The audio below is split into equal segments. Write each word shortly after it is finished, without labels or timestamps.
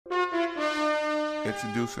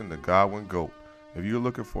Introducing the Godwin GOAT. If you're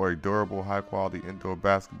looking for a durable, high-quality indoor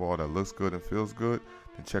basketball that looks good and feels good,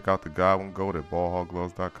 then check out the Godwin GOAT at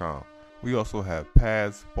ballhawkgloves.com. We also have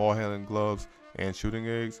pads, ball handling gloves, and shooting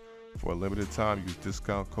eggs. For a limited time, use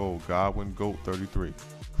discount code GodwinGOAT33.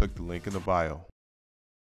 Click the link in the bio.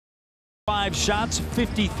 5 shots,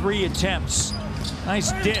 53 attempts.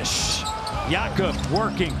 Nice dish. Jakob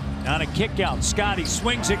working on a kick out. Scotty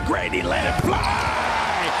swings it. Grady let it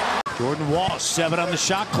fly. Jordan Walsh, 7 on the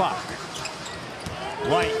shot clock.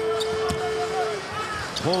 White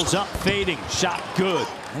pulls up, fading. Shot good.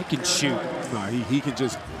 They can shoot. No, he can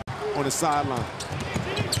just on the sideline.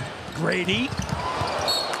 Grady.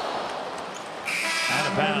 Out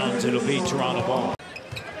of bounds. It'll be Toronto ball.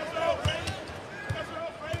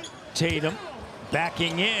 Tatum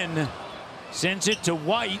backing in. Sends it to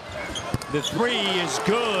White. The 3 is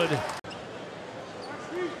good.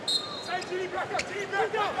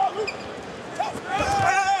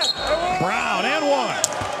 Brown and 1.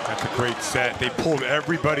 That's a great set. They pulled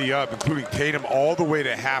everybody up, including Tatum, all the way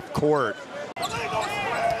to half court.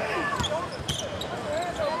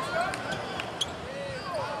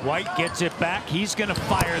 White gets it back. He's going to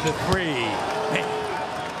fire the 3.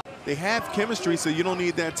 They have chemistry, so you don't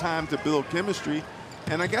need that time to build chemistry.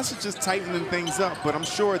 And I guess it's just tightening things up, but I'm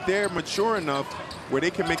sure they're mature enough where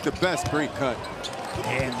they can make the best great cut.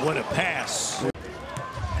 And what a pass.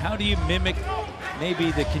 How do you mimic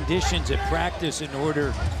maybe the conditions at practice in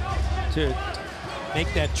order to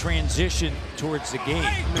make that transition towards the game?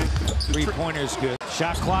 3-pointer's good.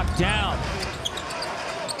 Shot clock down.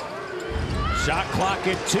 Shot clock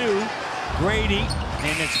at 2. Grady,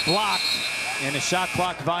 and it's blocked. And a shot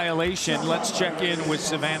clock violation. Let's check in with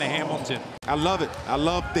Savannah Hamilton. I love it. I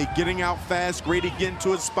love they getting out fast. Grady getting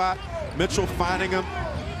to his spot. Mitchell finding him.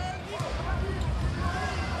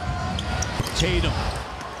 Tatum.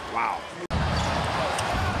 Wow.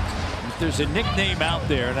 If there's a nickname out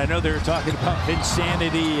there, and I know they were talking about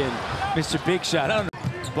Vinsanity and Mr. Big Shot. I don't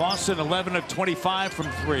know. Boston 11 of 25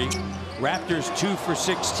 from 3. Raptors 2 for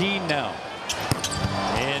 16 now.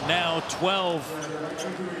 And now 12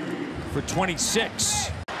 for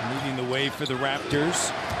 26. Leading the way for the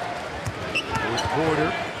Raptors. Fourth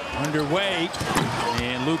quarter underway.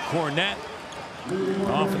 And Luke Cornett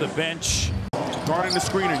off of the bench. Guarding the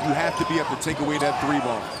screener, you have to be able to take away that 3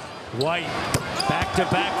 ball. White,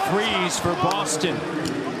 back-to-back threes for Boston.